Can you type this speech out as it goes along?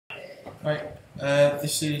Right,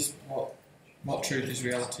 this is what truth is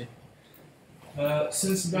reality.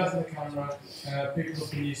 Since the birth of the camera, people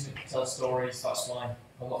have been using it to tell stories. That's why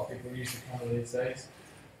a lot of people use the camera these days.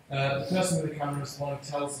 The person with the camera is the one who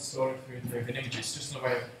tells the story through moving images, just a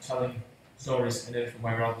way of telling stories in a different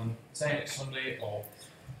way rather than saying it to somebody or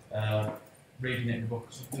reading it in a book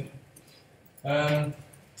or something.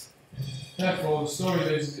 Therefore, the story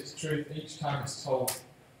loses its truth each time it's told.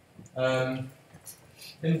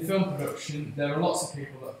 In film production, there are lots of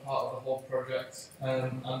people that are part of the whole project,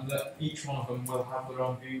 and that each one of them will have their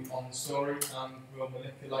own view on the story and will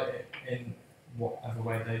manipulate it in whatever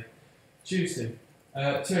way they choose to.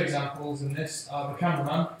 Two examples in this are the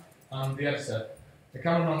cameraman and the editor. The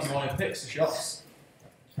cameraman is the one who picks the shots,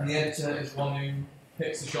 and the editor is the one who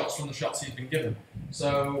picks the shots from the shots he's been given.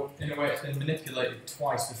 So, in a way, it's been manipulated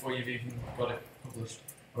twice before you've even got it published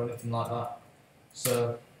or anything like that.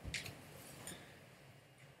 So,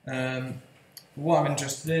 what I'm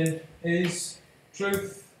interested in is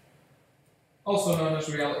truth, also known as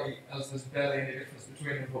reality, as there's barely any difference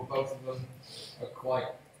between them, but both of them are quite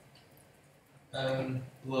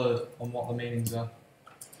blurred on what the meanings are.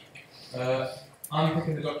 I'm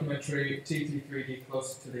picking the documentary TT3D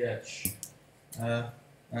Closer to the Edge,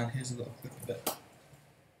 and here's a little clip of it.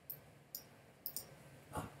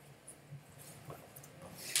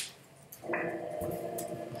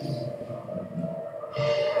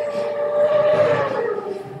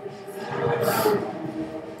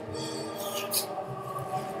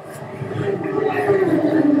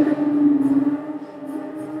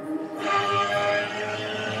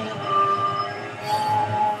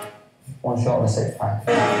 One shot of a six-pack.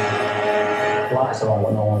 The lights are on,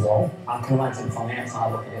 but no one's on. I can imagine from the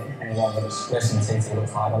outside looking at anyone that's listening to it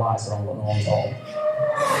looks like the lights are on, but no one's on.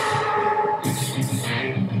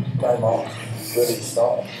 No, Mark. Really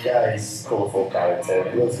start. Yeah, he's a colourful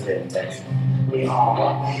character. Loves a bit of intention. We are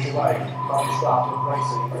black ones away from starting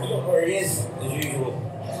racing. Look where he is, as usual.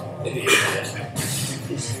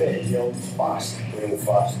 He's fit, he's young, fast, real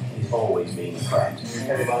fast. He's always been a friend.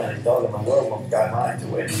 Every man and his dog in the world wants Guy Martin to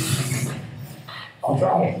win. I'll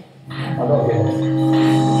try it. I don't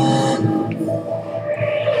give up.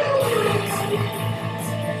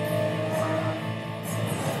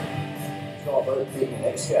 It's not about beating the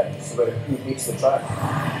next guy, it's about who beats the track.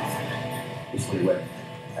 He's really win.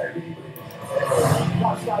 I really believe it.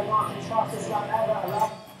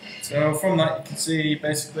 So from that you can see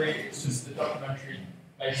basically it's just a documentary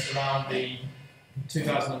based around the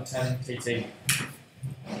 2010 TT.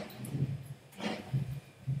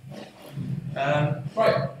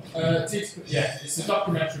 It's a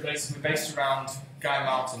documentary basically based around Guy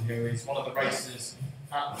Martin, who is one of the racers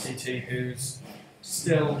at the TT who's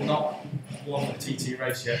still not won the TT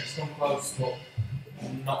race yet. He's come close but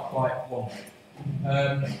not quite won.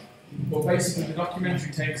 But basically the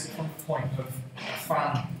documentary takes it from the point of a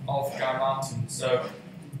fan of Guy Martin. So,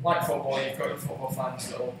 like football, you've got your football fans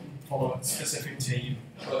that will follow a specific team,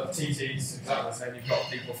 but TT is exactly the same. You've got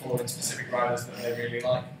people following specific riders that they really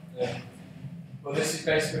like. But this is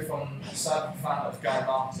basically from a sad fan of Guy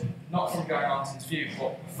Martin. Not from Guy Martin's view,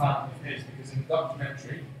 but a fan of his, because in the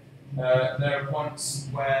documentary there are points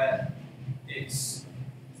where it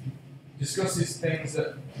discusses things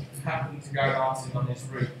that happened to Guy Martin on his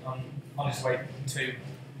route, on his way to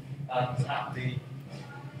and at the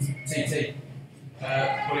TT.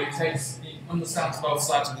 But it understands both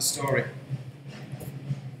sides of the story.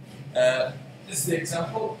 This is the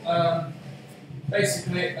example.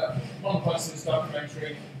 Basically, one of the points in this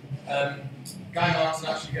documentary, Guy Martin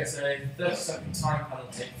actually gets a 30-second time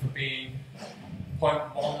penalty for being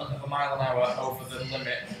 0.1 of a mile an hour over the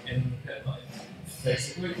limit in the pit lane,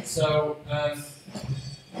 basically. So,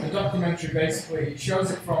 the documentary basically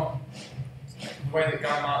shows it from the way that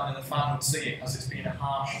Guy Martin and the fan would see it, as it's been a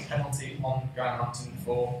harsh penalty on Guy Martin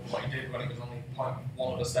for what he did when it was only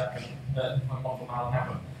 0.1 of a second, 0.1 of a mile an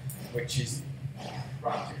hour, which is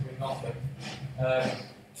practically nothing.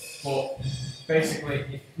 But basically,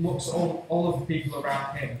 it looks at all of the people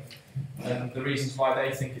around him and the reasons why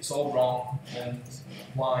they think it's all wrong and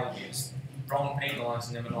why it's wrong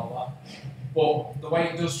penalising him and all that. But the way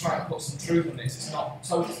it does try to put some truth in this, it's not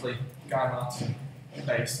totally Guy Martin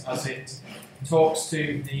based, as it talks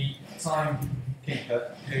to the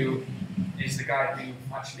timekeeper, who is the guy who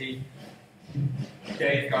actually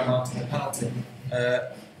gave Guy Martin the penalty.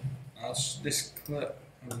 This clip,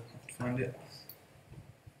 I will have to find it.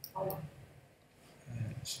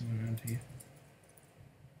 Somewhere around here.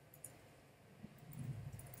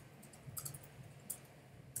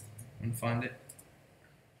 And find it.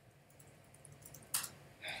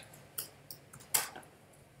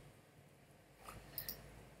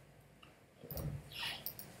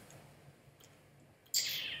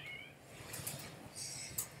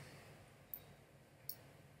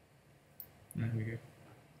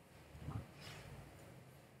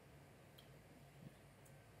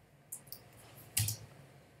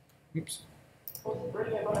 Oops.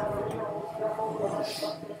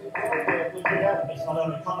 It's not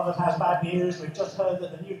only Connor that has bad news. We've just heard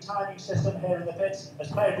that the new timing system here in the pits has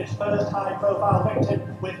claimed its first high-profile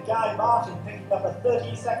victim, with Guy Martin picking up a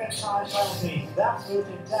 30-second time penalty. That moved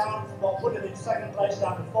him down from what would have been second place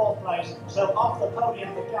down to fourth place. So off the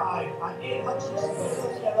podium for Guy, and Ian Hutchinson, the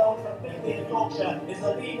 30-year-old from Bingley in Yorkshire, is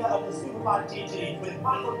the leader of the Superbike TT, with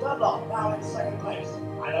Michael Dunlop now in second place.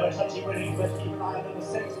 I know it's actually winning, but keep an eye on number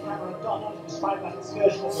 6, Cameron Donald, despite that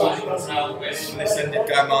excursion. So as you can tell, basically this ended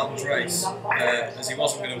Guy Martin's race, as he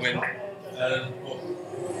wasn't going to win.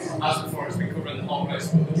 But as before, it's been covering the whole race,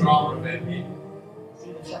 but the drama of it,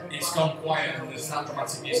 it's gone quiet, and there's that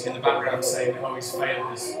dramatic music in the background saying that he's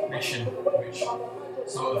failed his mission, which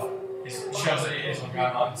sort of shows that it is on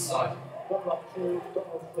Guy Martin's side.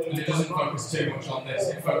 And it doesn't focus too much on this,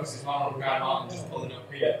 it focuses more on Guy Martin just pulling up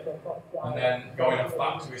here and then going off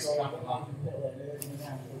back to his campervan.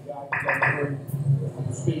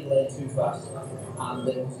 The speed lane too fast, and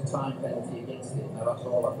there was a time penalty against it. Now that's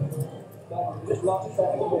all I think. The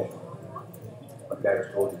guy was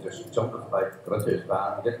told to just jump off the bike, got into his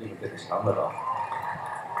van, didn't even get his helmet off.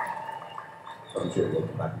 So I'm sure he'll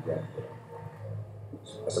come back again.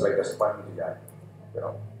 It's a big disappointment to the guy, you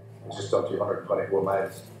know. He's just done 224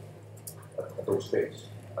 miles at those speeds,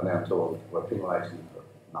 and then I'm told we're penalising him for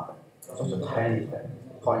nothing. So it's a tiny thing,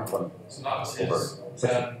 0.1. So that was his,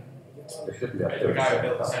 there shouldn't be a the guy who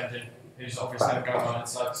built this engine, who's obviously going on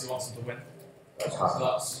inside because he wants him to win. That's So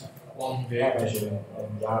that's one view. Measuring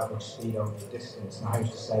the average speed over the distance, and I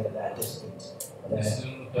used to say that their distance, This is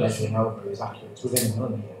another measuring person, over is accurate. It's within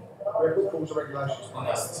 1 million. rules and regulations. and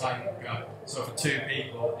that's the time guy. So for two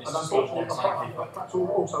people, it's And just got one timekeeper. that's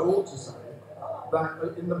also ought to say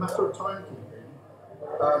that in the matter of timekeeping,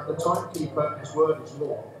 the timekeeper, his word is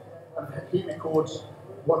law, and he records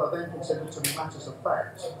what are then considered to be matters of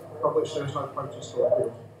fact, of which there is no protest or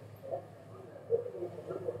appeal.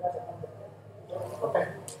 Okay.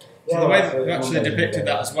 So the way that they've actually depicted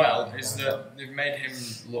that as well is that they've made him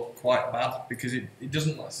look quite bad, because it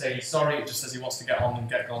doesn't say he's sorry, it just says he wants to get on and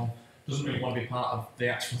get gone. Doesn't really want to be part of the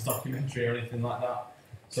actual documentary or anything like that.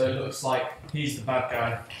 So it looks like he's the bad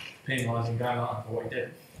guy penalising Guy Martin for what he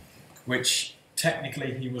did, which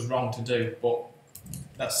technically he was wrong to do, but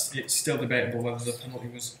it's still debatable whether the penalty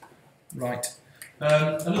was right.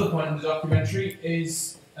 Another point in the documentary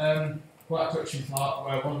is quite a touching part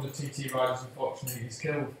where one of the TT riders unfortunately is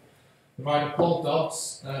killed. The rider Paul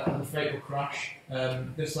Dobbs had a fatal crash.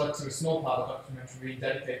 This led to a small part of the documentary being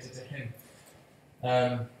dedicated to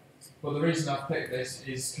him. But the reason I've picked this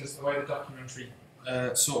is because the way the documentary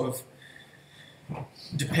sort of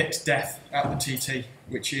depicts death at the TT,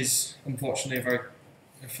 which is unfortunately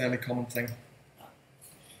a fairly common thing.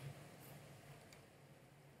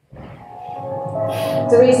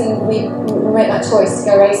 The reason we make that choice to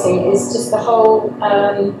go racing is just the whole,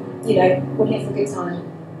 you know, we're here for a good time.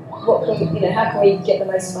 What can we, you know, how can we get the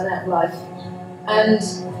most fun out of life? And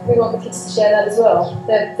we want the kids to share that as well.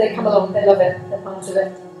 They come along, they love it, they're part of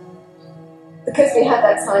it. Because we had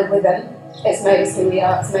that time with them, it's made us who we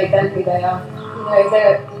are, it's made them who they are. You know,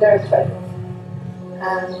 they're incredible.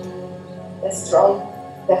 They're strong,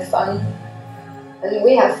 they're fun, and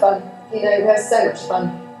we have fun. You know, we have so much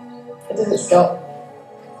fun. It doesn't stop.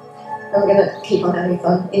 And we're going to keep on having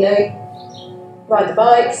fun, you know. Ride the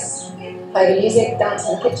bikes, play the music, dance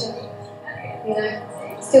in the kitchen, you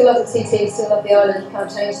know. Still love the TT, still love the island, you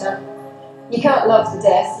can't change that. You can't love the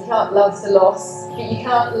death, you can't love the loss, but you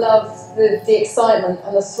can't love the excitement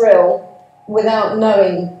and the thrill without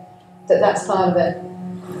knowing that that's part of it.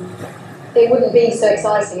 It wouldn't be so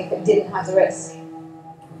exciting if it didn't have the risk.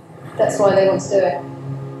 That's why they want to do it.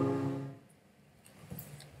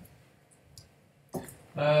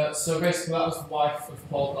 So basically that was the wife of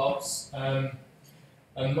Paul Dobbs,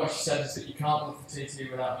 and what she said is that you can't love the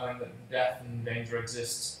TT without knowing that death and danger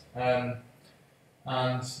exists. And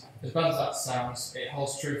as bad as that sounds, it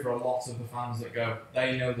holds true for a lot of the fans that go.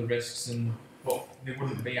 They know the risks, but they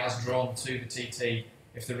wouldn't be as drawn to the TT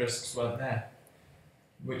if the risks weren't there.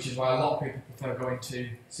 Which is why a lot of people prefer going to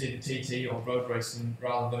see the TT or road racing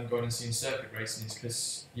rather than going and seeing circuit racing,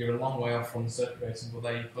 because you're a long way off from the circuit racing, but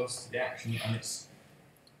they're close to the action, and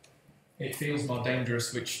it feels more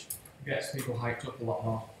dangerous, which gets people hyped up a lot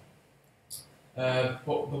more.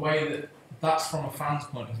 But the way that's from a fan's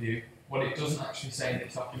point of view, what it doesn't actually say in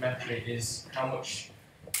the documentary is how much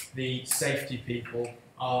the safety people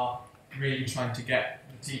are really trying to get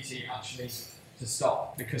the TT actually to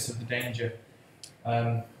stop because of the danger.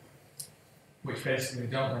 Which basically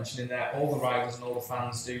they don't mention in there. All the riders and all the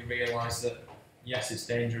fans do realise that yes, it's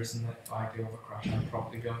dangerous, and that if I do have a crash, I'm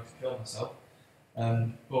probably going to kill myself.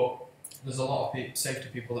 But there's a lot of safety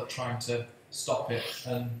people that are trying to stop it,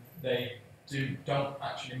 and they don't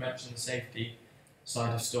actually mention the safety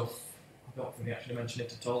side of stuff. I don't think they actually mention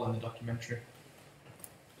it at all in the documentary.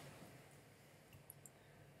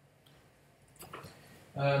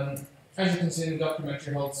 As you can see, the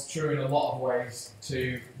documentary holds true in a lot of ways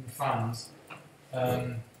to the fans,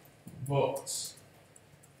 but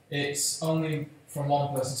it's only from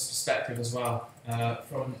one person's perspective as well.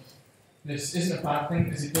 This isn't a bad thing,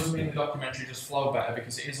 because it does mean the documentary does flow better,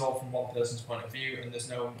 because it is all from one person's point of view and there's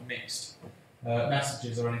no mixed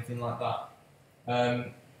messages or anything like that.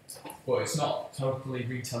 But it's not totally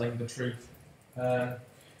retelling the truth. The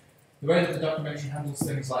way that the documentary handles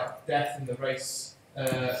things like death in the race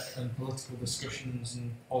and political discussions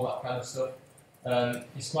and all that kind of stuff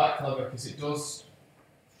is quite clever, because it does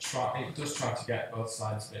try to get both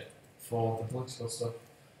sides of it for the political stuff,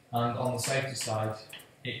 and on the safety side,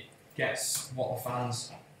 it gets what the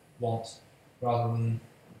fans want rather than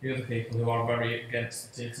the other people who are very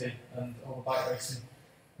against the TT and all the bike racing.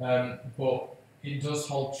 But it does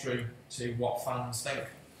hold true to what fans think.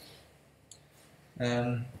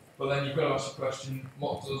 But then you've got to ask the question: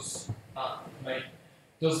 what does that make?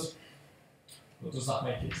 Does that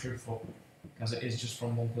make it truthful? Because it is just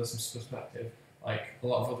from one person's perspective. Like a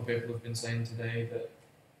lot of other people have been saying today, that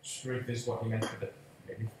truth is what you make of it.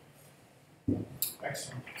 Maybe.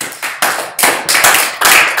 Excellent.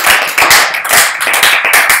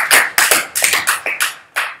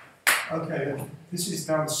 Okay, this is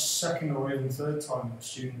now the second or even third time that a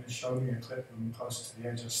student has shown me a clip of them closer to the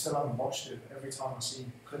edge. I still haven't watched it, but every time I see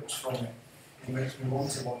clips from it, it makes me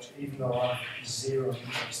want to watch it, even though I have zero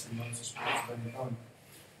interest in motorsport of any kind.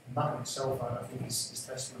 And that in itself, I think, is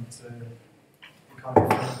testament to the kind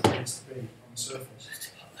of thing it needs to be on the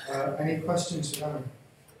surface. Any questions for Danny?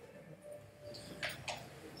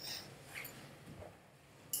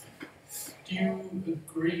 Do you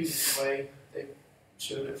agree with the way they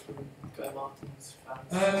showed it from Guy Martin's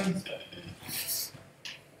fans?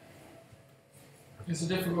 It's a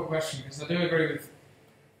difficult question, because I do agree with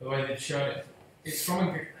the way they've shown it. It's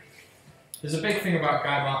from there's a big thing about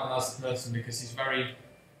Guy Martin as a person, because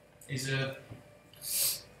he's a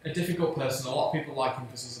difficult person. A lot of people like him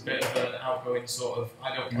because he's a bit of an outgoing sort of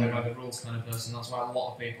I don't play by the rules kind of person. That's why a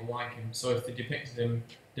lot of people like him. So if they depicted him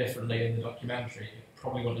differently in the documentary, it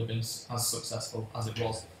probably wouldn't have been as successful as it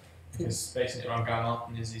was. Because basing it around Guy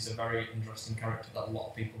Martin he's a very interesting character that a lot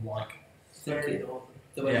of people like.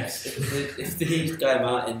 The way if they use Guy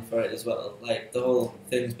Martin for it as well, like the whole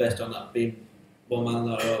thing's based on that being one man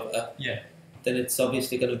or over, then it's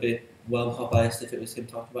obviously going to be well more biased if it was him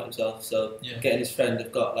talking about himself. So getting his friend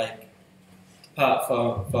have got like part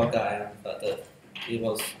for Guy and the fact that he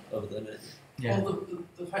was over the limit. Yeah. Well,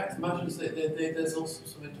 the fact of the matter is that there's also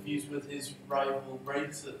some interviews with his rival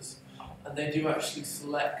racers, and they do actually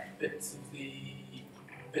select bits of the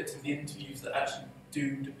interviews that actually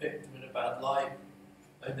do depict him in a bad light.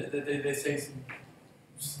 And they say some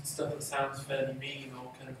stuff that sounds fairly mean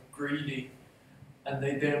or kind of greedy, and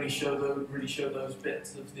they only really show those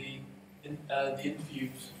bits of the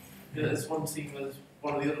interviews. There's one scene where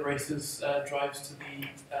one of the other racers drives to the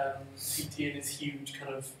TT in his huge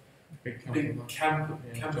kind of big camper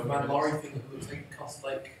van lorry thing that looks like it cost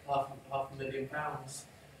like £500,000,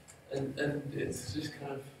 and it's just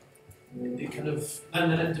kind of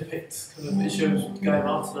and then it depicts it shows Guy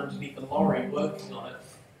Martin underneath the lorry working on it.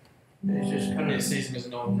 And it's just kind of it sees him as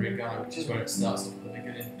an ordinary guy, which is where it starts at the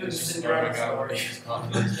beginning. It's just an an ordinary Cinderella guy where he just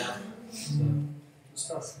can't lose down.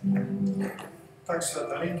 Stuff. Thanks for that,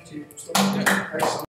 Danny. Could you stop? Excellent.